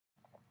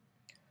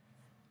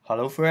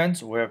Hello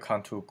friends,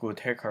 welcome to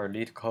GoodTecher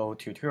LeetCode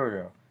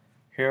tutorial.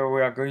 Here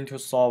we are going to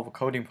solve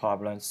coding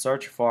problems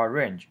search for a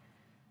range.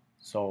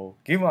 So,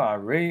 given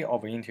an array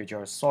of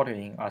integers sorted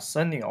in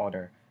ascending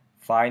order,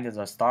 find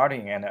the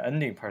starting and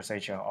ending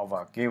position of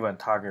a given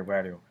target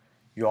value.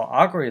 Your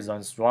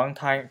algorithm's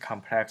runtime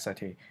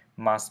complexity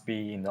must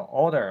be in the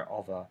order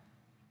of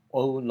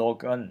O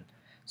log n.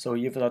 So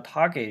if the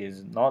target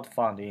is not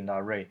found in the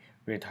array,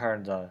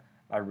 return the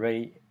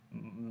array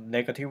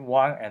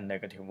 -1 and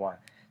 -1.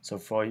 So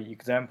for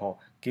example,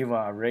 given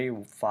array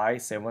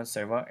 5, 7,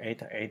 7,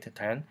 8, 8,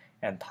 10,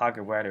 and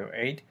target value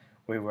 8,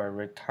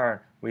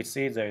 we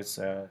see there's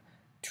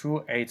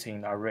two 8s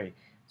in the array.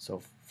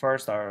 So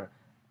first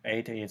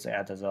 8 is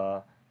at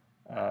the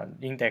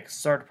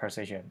index third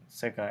position,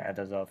 second at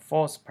the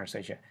fourth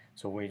position.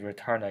 So we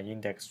return the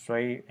index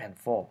 3 and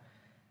 4.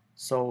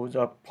 So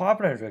the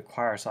problem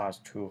requires us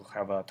to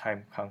have a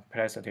time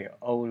complexity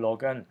O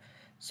log n.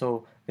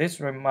 So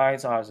this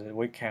reminds us that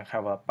we can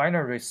have a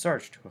binary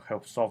search to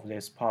help solve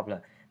this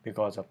problem,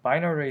 because a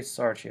binary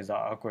search is an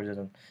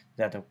algorithm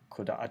that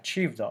could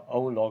achieve the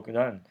O log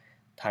n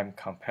time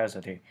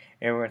complexity.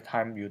 Every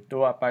time you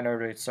do a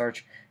binary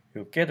search,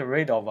 you get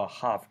rid of a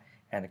half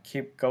and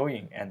keep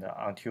going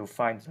until you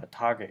find the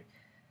target.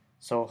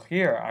 So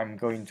here I'm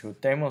going to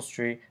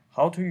demonstrate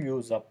how to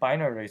use a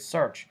binary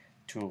search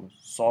to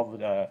solve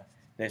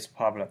this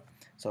problem.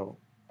 So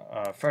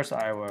first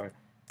I will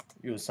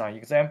use some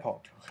example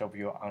to help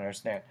you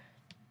understand.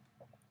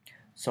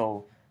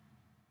 So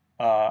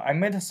I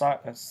made a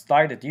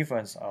slight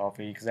difference of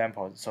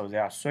example. So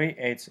there are 3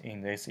 8s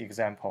in this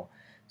example.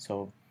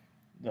 So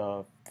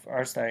the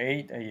first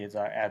 8 is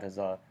at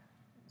the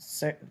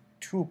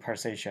 2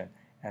 position,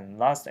 and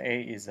last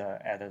 8 is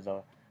at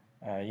the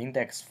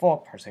index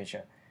 4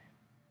 position.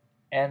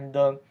 And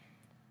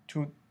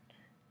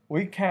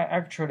we can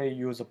actually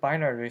use a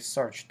binary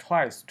search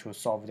twice to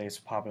solve this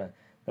problem.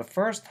 The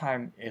first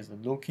time is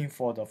looking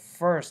for the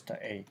first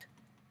 8.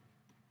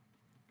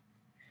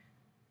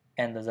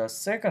 And the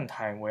second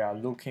time we are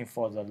looking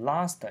for the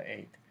last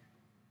 8.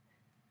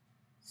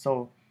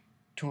 So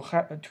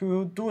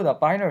to do the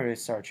binary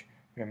search,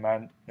 we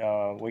can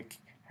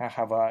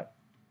have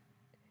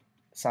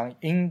some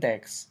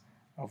index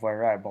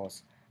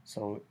variables.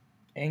 So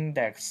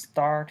index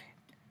start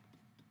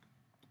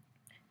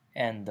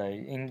and the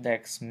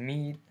index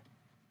mid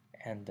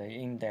and the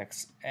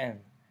index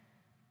end.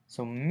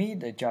 So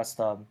mid is just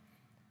a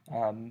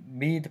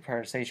mid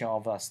position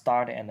of a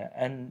start and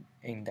end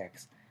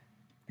index,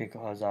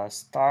 because a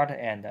start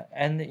and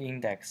end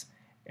index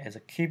is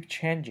keep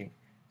changing.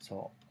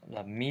 So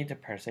the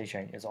mid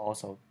position is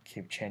also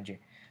keep changing.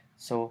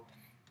 So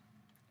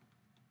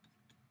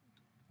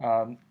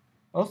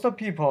also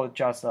people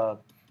just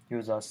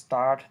use a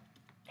start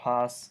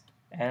plus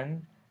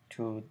end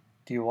to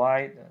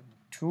divide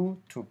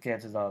 2 to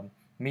get the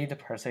mid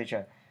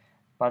position.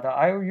 But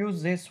I will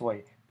use this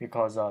way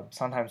because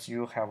sometimes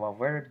you have a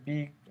very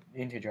big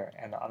integer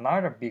and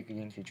another big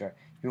integer,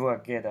 you will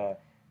get an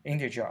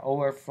integer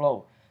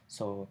overflow.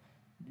 So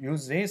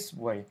use this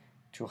way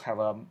to have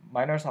a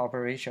minus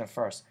operation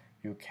first.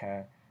 You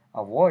can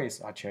avoid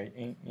such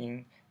an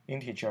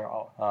integer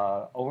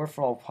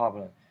overflow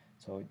problem.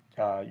 So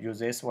use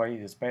this way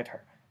is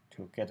better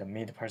to get a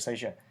mid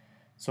position.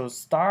 So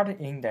start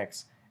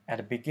index at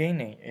the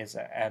beginning is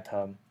at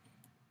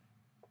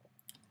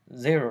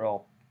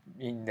 0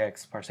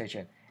 index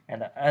position,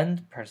 and the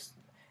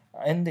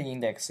end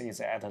index is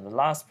at the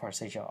last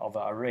position of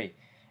the array.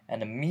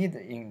 And the mid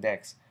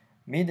index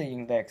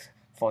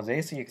for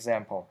this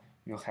example,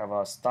 you have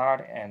a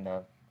start and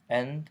a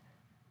end.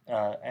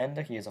 End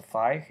is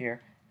 5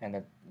 here,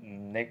 and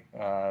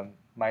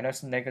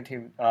minus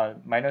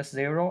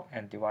 0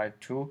 and divide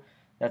 2.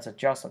 That's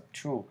just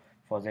 2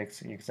 for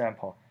this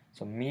example.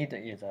 So mid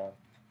is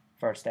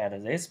first at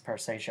this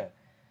position.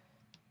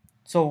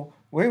 So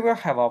we will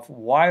have a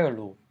while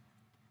loop.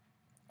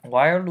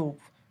 While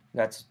loop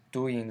that's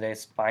doing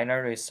this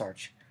binary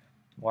search.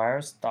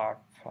 While start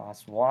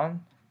plus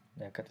 1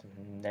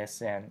 less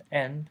than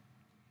end.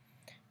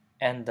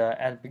 And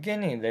at the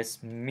beginning,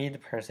 this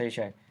mid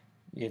position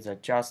is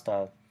just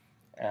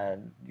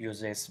use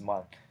this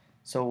one.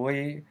 So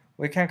we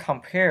can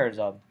compare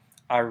the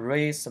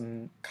array's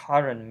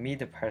current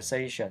mid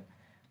position.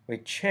 We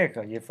check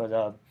if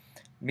the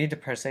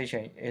mid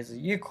position is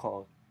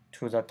equal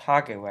to the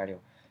target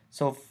value.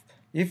 So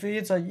if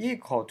it's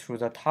equal to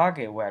the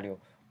target value,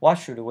 what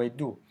should we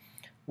do?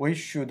 We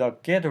should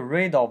get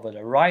rid of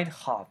the right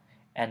half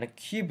and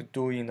keep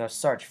doing the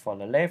search for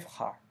the left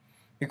half,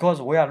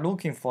 because we are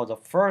looking for the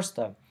first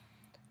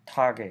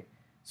target.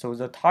 So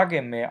the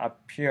target may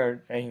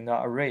appear in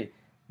the array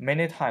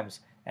many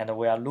times, and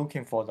we are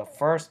looking for the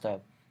first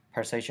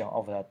position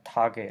of the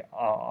target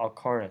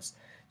occurrence.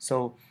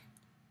 So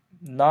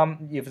now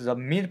if the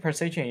mid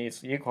position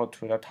is equal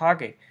to the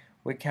target,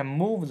 we can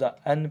move the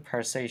end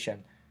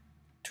position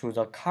to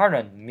the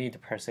current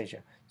mid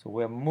position. So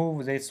we'll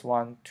move this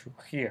one to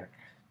here,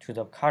 to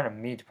the current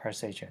mid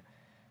position.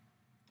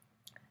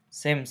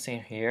 Same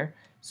thing here.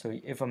 So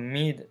if a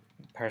mid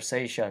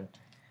position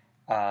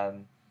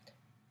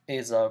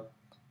is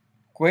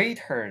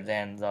greater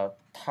than the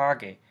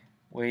target,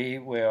 we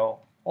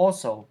will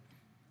also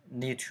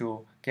need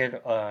to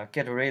get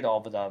rid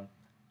of the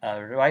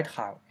right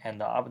half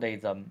and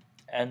update the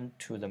n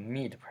to the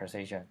mid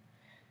precision.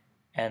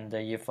 And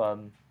if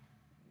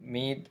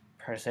mid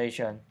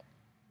precision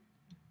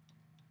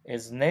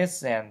is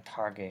less than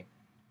target,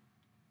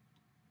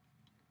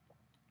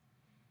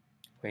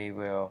 we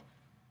will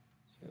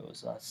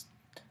use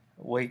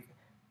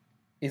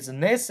is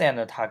less than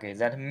the target.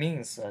 That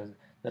means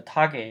the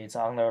target is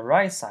on the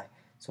right side,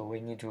 so we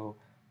need to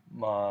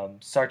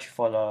search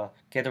for the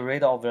get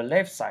rid of the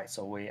left side.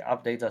 So we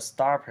update the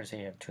start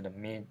precision to the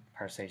mid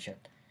precision.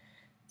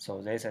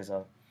 So this is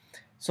a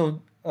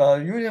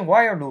using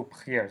while loop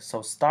here.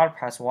 So start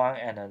plus 1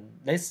 and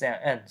less than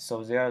n.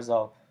 So there's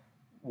a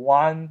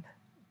 1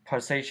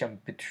 precision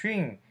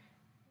between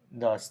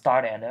the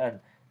start and end.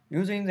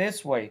 Using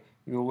this way,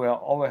 you will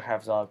always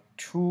have the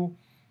 2.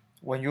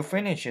 When you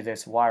finish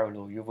this while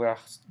loop, you will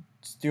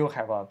still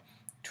have a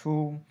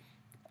 2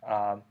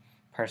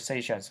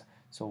 precisions.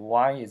 So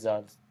one is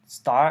a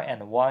start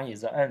and one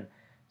is the end.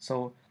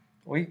 So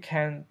we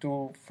can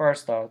do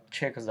first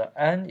check the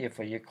n if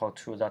equal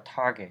to the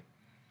target.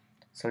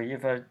 So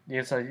if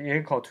it's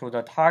equal to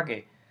the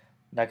target,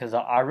 like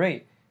the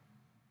array,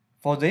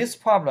 for this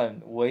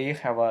problem we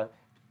have a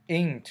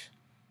int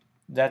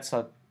that's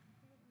a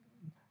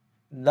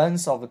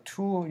length of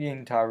 2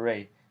 int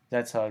array.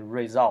 That's a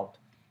result.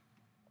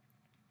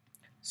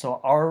 So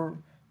our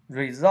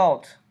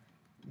result,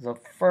 the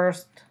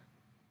first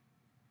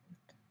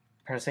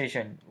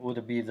precision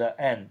would be the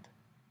end.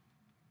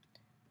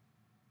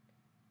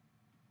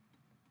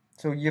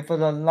 So if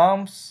the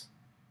lumps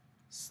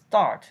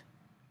start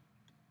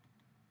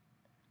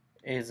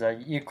is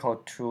equal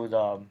to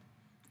the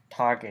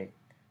target,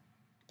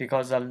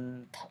 because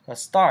the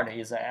start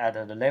is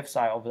at the left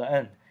side of the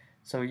end.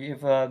 So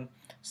if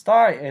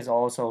start is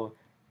also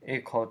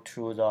equal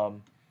to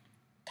the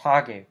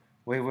target,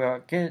 we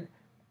will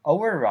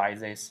override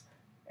this,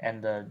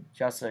 and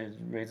just the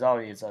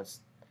result is a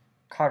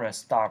current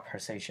start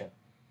precision.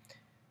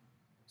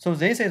 So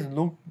this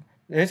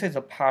is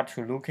a part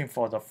to looking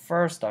for the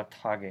first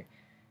target.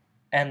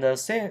 And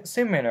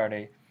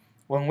similarly,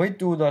 when we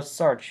do the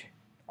search,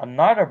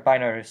 another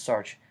binary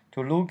search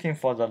to looking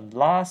for the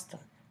last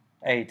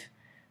 8,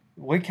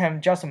 we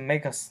can just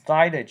make a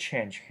slight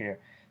change here.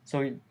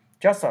 So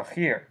just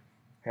here,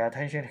 pay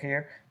attention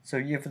here. So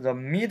if the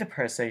mid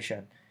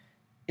precision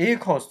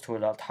equals to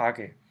the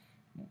target,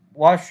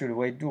 what should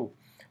we do?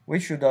 We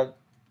should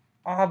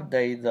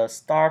update the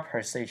start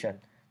precision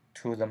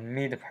to the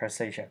mid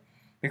precision,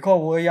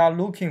 because we are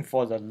looking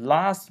for the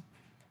last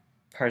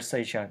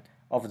precision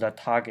of the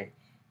target.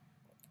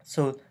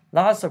 So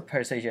last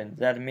precision,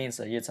 that means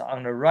it's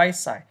on the right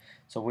side.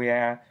 So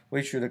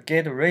we should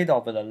get rid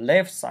of the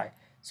left side.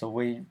 So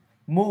we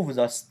move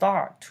the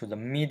start to the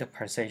mid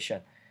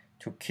precision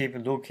to keep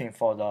looking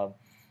for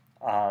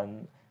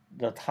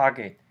the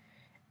target.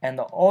 And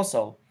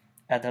also,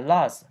 at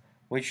last,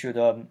 we should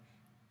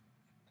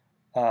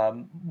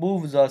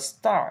move the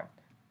start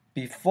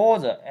before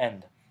the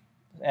end,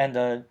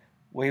 and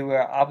we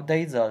will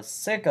update the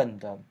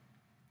second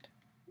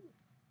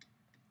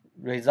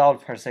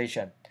result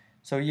precision.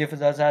 So if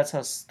that's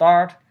a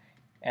start,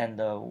 and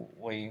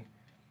we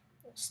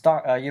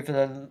start, if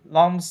the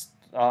lumps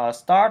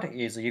start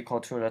is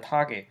equal to the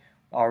target,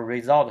 our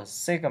result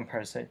second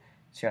precision.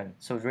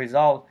 So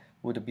result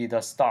would be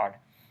the start,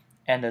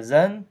 and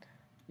then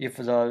if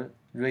the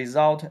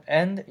result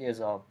end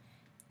is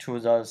to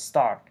the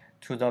start,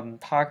 to the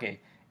target,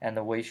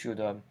 and we should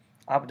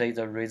update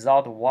the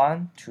result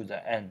 1 to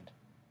the end.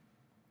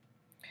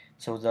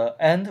 So the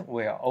end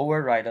will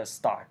override the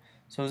start.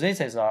 So this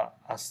is a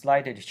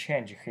slight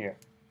change here.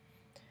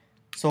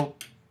 So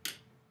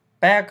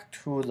back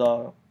to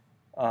the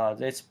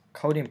this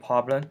coding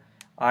problem,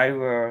 I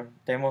will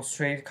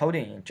demonstrate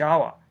coding in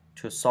Java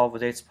to solve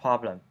this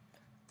problem.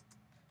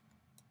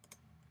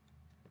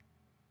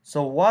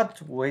 So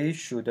what we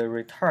should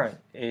return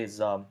is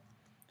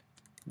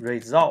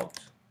result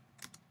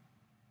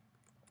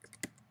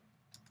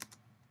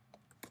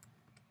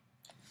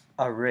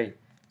array.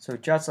 So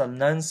just a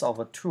length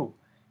of 2,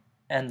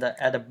 and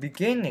at the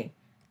beginning,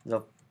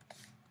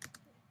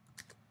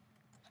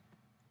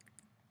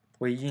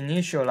 we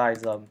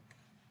initialize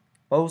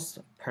both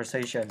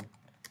precision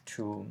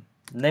to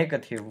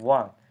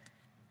 -1.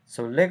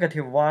 So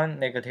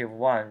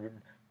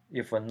 -1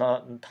 if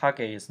a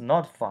target is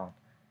not found.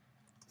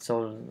 So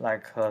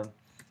like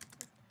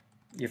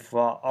if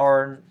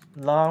our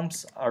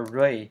lumps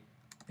array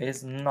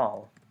is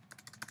null,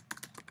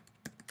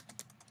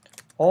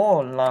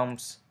 all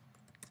lumps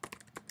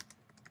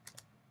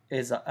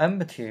is an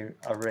empty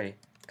array,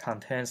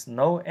 contains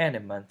no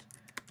element,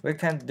 we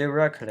can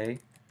directly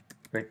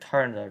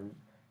return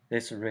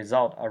this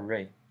result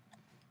array.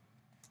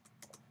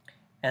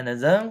 And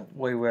then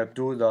we will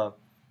do the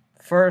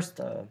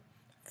first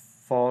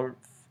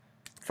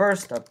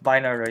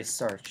binary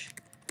search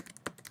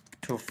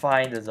to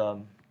find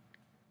the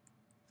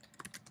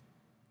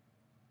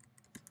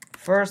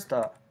first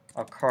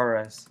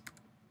occurrence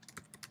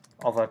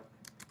of a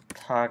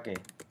target.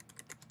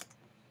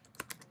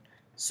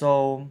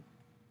 So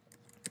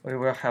we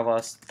will have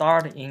a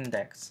start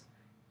index.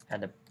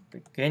 At the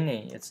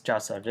beginning, it's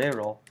just a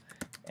 0,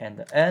 and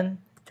the end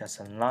just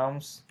a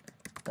nums,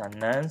 the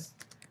nonce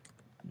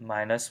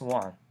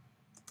 -1.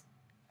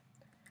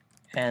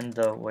 And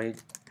we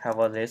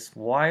have this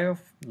while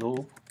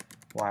loop,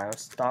 while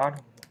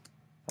start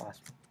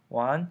plus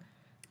 1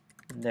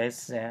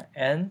 less than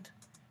end,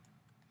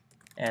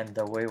 and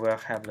we will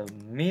have the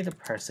mid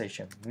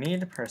precision.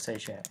 Mid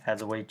precision,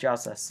 as we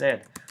just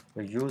said,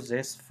 we use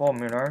this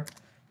formula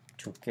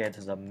to get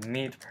the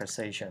mid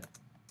precision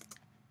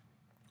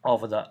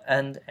of the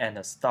end and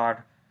the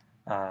start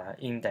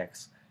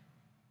index.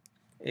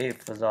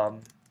 If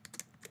the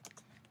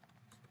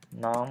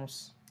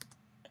nums,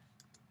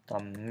 the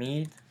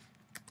mid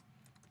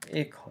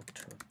equal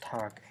to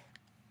target,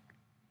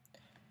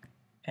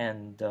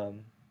 and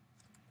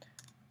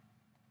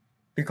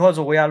because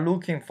we are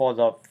looking for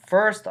the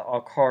first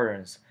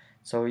occurrence,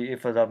 so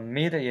if the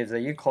mid is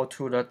equal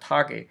to the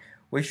target,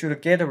 we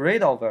should get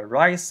rid of the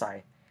right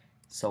side.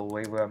 So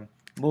we will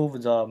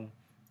move the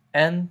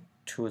end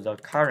to the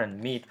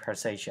current mid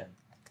precision.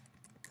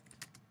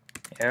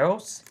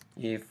 Else,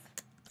 if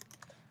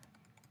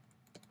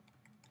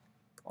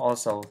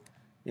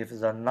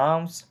the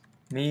nums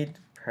mid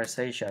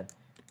precision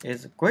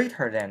is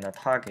greater than the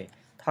target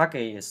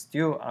is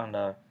still on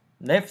the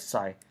left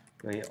side,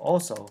 we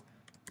also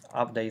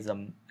update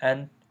the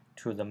end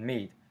to the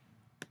mid.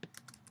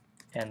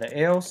 And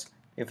else,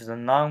 if the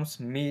nums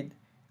mid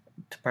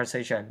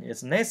precision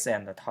is less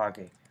than the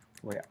target,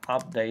 we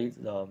update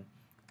the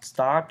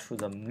start to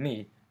the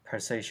mid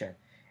precision,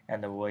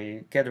 and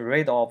we get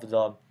rid of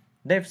the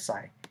left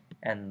side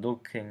and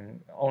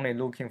only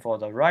looking for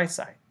the right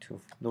side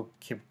to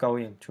keep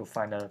going to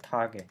find the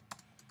target.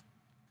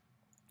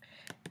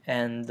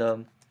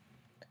 And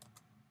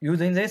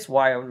using this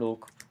while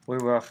loop, we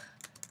will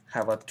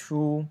have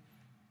two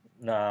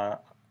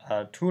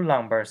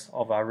numbers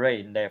of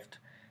array left.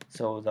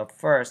 So the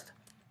first,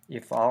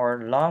 if our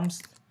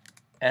nums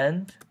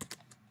end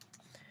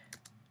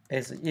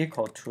is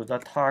equal to the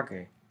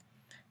target,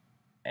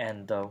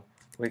 and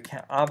we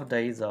can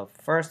update the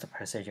first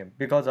precision,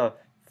 because the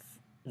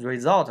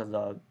result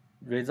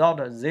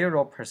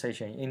 0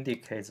 precision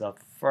indicates the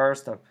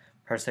first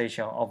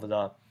precision of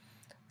the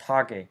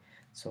target.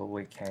 So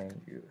we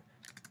can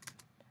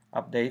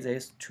update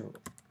this to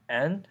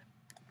end.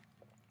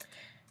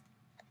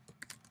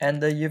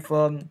 And if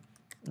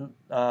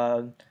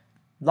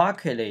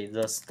luckily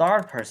the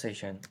start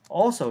precision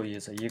also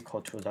is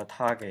equal to the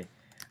target,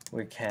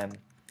 we can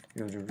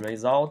use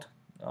result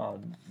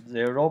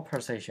 0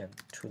 precision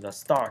to the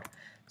start.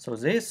 So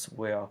this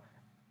will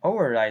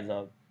override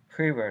the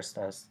previous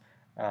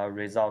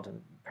result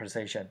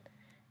precision,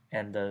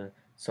 and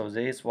so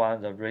this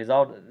one, the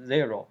result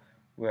 0,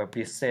 will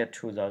be set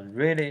to the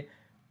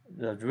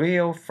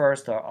real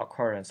first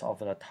occurrence of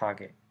the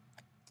target.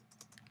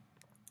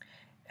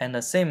 And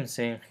the same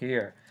thing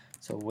here.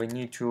 So we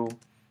need to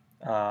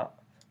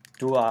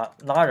do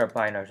another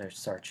binary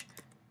search.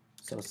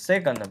 So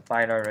second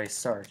binary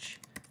search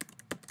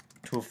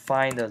to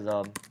find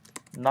the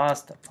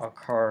last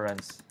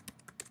occurrence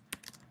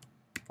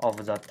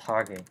of the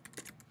target.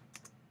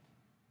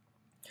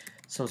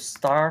 So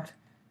start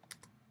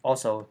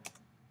also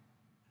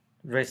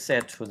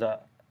reset to the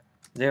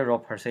 0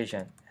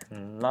 precision,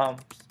 and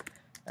nums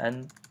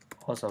and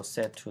also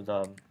set to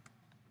the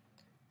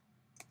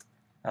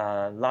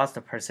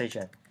last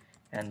precision,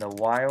 and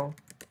while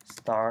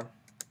start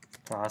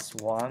plus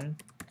 1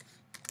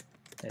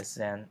 less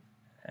than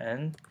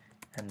n,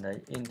 and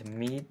the int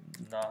mid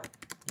not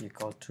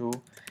equal to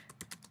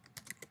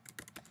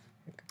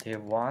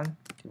 -1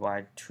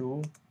 divide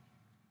 2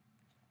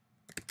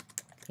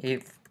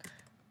 if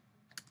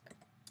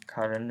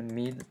current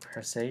mid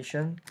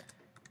precision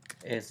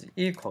is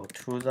equal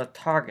to the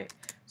target.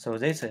 So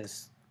this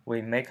is,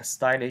 we make a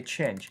slightly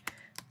change.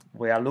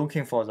 We are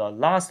looking for the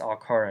last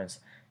occurrence,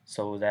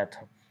 so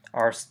that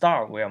our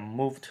start will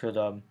move to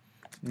the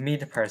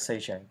mid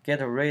precision,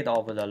 get rid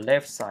of the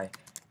left side,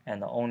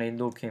 and only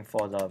looking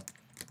for the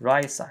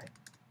right side.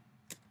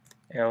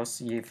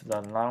 Else, if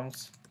the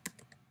nums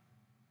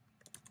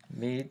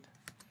mid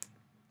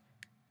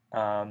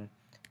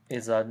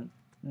is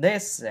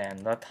less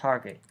than the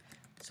target,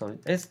 so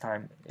this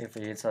time if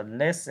it's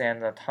less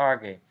than the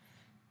target,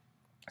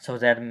 so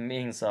that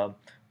means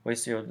we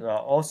should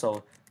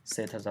also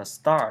set the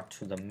start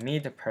to the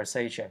mid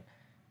precision,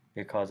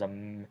 because a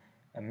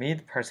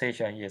mid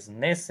precision is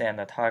less than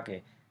the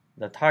target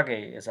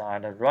is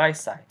on the right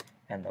side,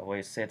 and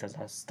we set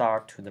the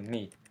start to the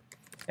mid.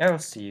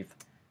 Else, if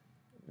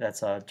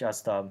that's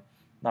just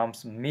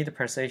nums mid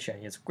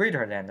precision is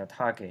greater than the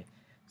target,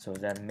 so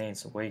that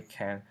means we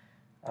can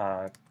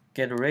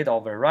get rid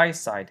of the right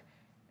side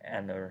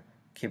and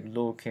keep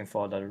looking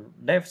for the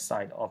left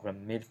side of the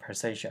mid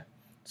precision.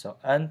 So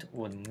end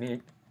would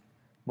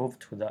move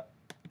to the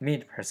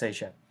mid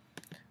precision.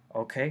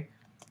 Okay.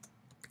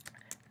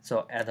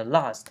 So at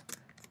last,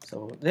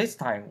 So this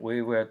time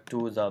we will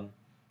do the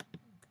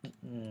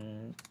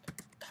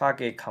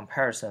target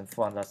comparison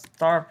from the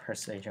start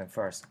position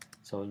first.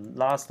 So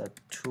last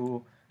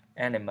two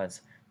elements.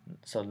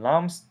 So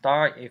num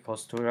start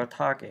equals to the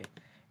target,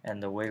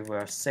 and we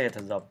will set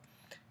the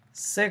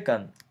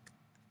second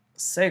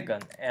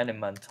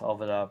element of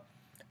the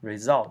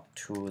result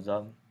to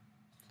the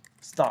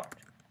start,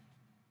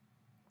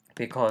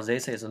 because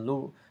this is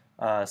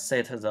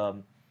set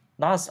the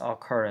last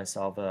occurrence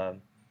of the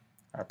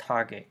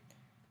target.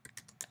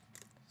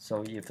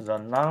 So if the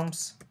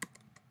nums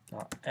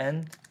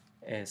n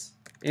is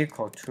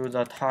equal to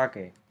the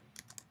target,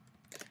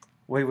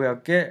 we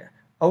will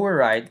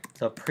override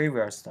the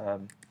previous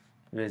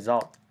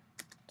result.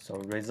 So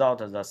result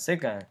the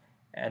second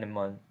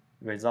element,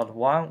 result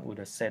 1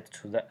 would set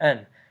to the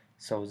n.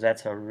 So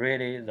that's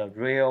really the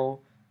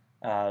real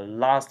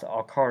last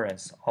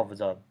occurrence of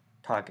the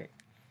target.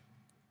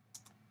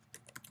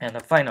 And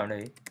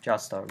finally,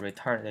 just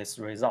return this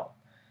result.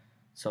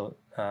 So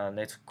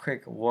let's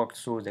quick walk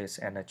through this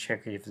and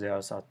check if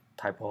there's a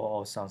typo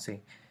or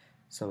something.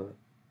 So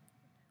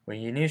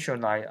we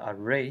initialize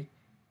array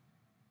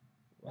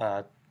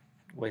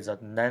with a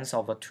length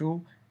of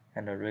 2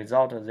 and a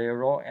result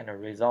 0 and a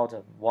result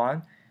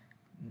 1,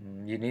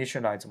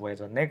 initialize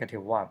with a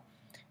 -1.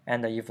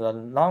 And if the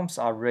nums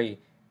array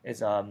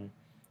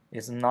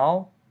is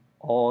null,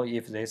 or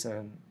if there's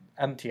an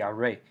empty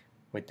array,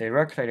 we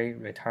directly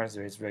return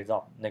this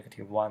result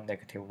 -1,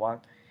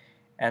 -1.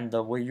 And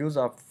we use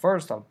a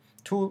first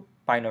two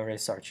binary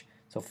search.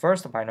 So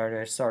first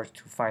binary search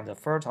to find the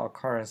first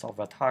occurrence of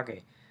a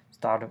target.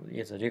 Start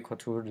is equal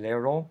to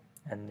 0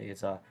 and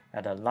is at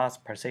the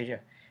last position.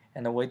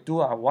 And we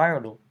do a while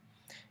loop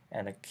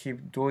and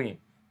keep doing.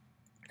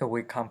 So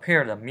we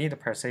compare the mid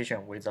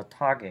position with the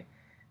target.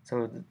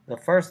 So the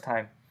first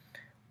time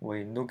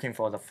we're looking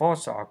for the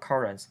first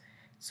occurrence.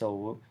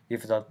 So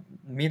if the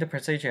mid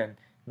position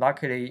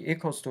luckily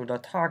equals to the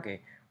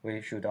target, we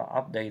should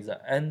update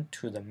the n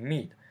to the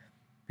mid,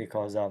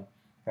 because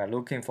we're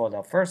looking for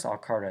the first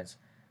occurrence.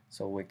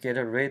 So we get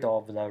rid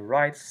of the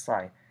right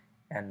side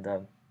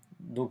and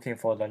looking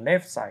for the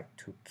left side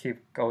to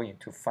keep going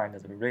to find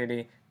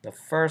really the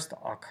first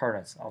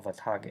occurrence of a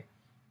target.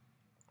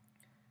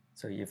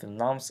 So if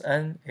nums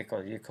n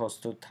equals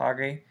to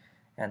target,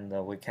 and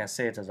we can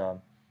set the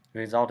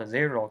result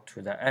 0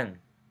 to the n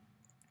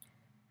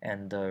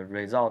and the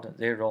result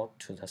 0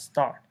 to the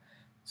start.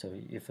 So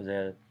if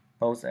the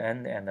both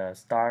n and the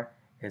start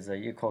is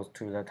equal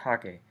to the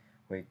target,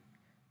 we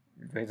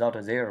result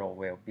 0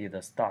 will be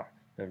the start,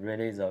 the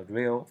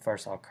real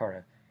first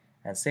occurrence.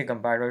 And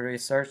second binary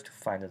search to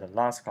find the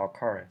last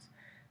occurrence.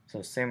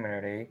 So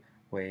similarly,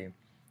 we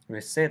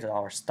reset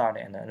our start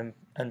and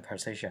end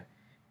position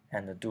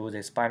and do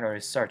this binary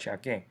search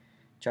again.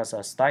 Just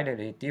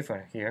slightly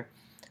different here.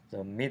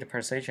 The mid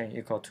position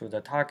equal to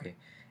the target,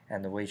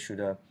 and we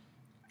should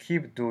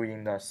keep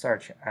doing the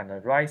search on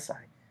the right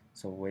side.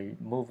 So we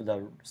move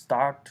the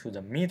start to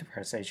the mid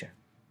position.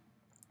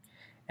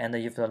 And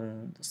if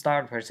the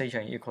start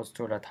position equals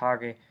to the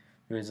target,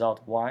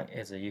 result 1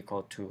 is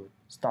equal to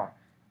start,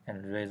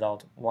 and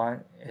result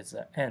 1 is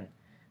end,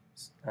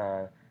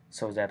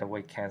 so that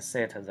we can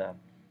set the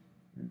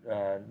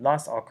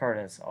last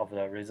occurrence of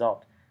the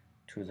result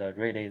to the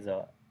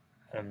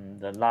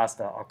the last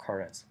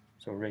occurrence.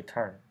 So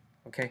return.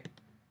 Okay.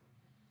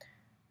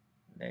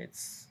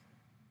 Let's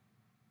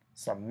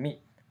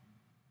submit.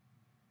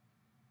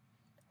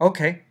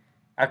 Okay,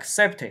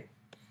 accepted.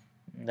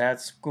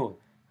 That's good,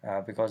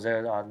 because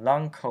there are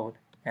long code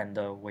and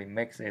we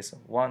make this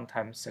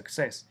one-time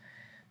success.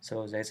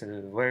 So this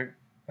is a very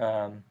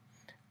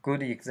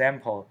good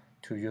example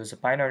to use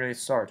binary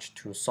search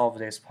to solve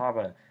this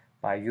problem.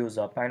 By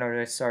using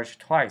binary search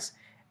twice,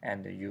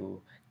 and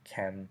you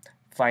can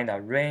find a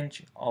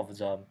range of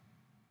the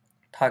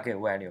target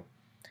value.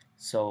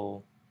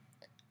 So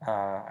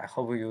I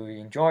hope you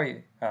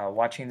enjoy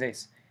watching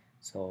this.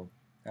 So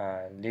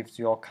leave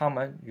your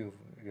comment. You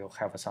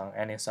have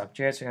any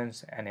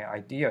suggestions, any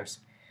ideas.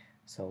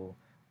 So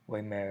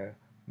we may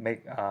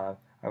make I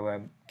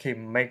will keep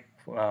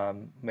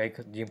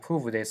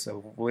improve this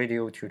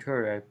video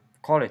tutorial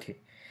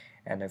quality,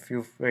 and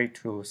feel free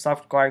to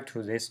subscribe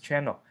to this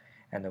channel,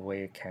 and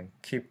we can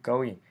keep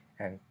going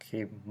and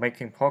keep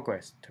making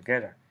progress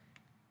together.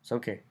 So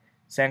okay,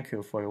 thank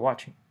you for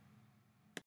watching.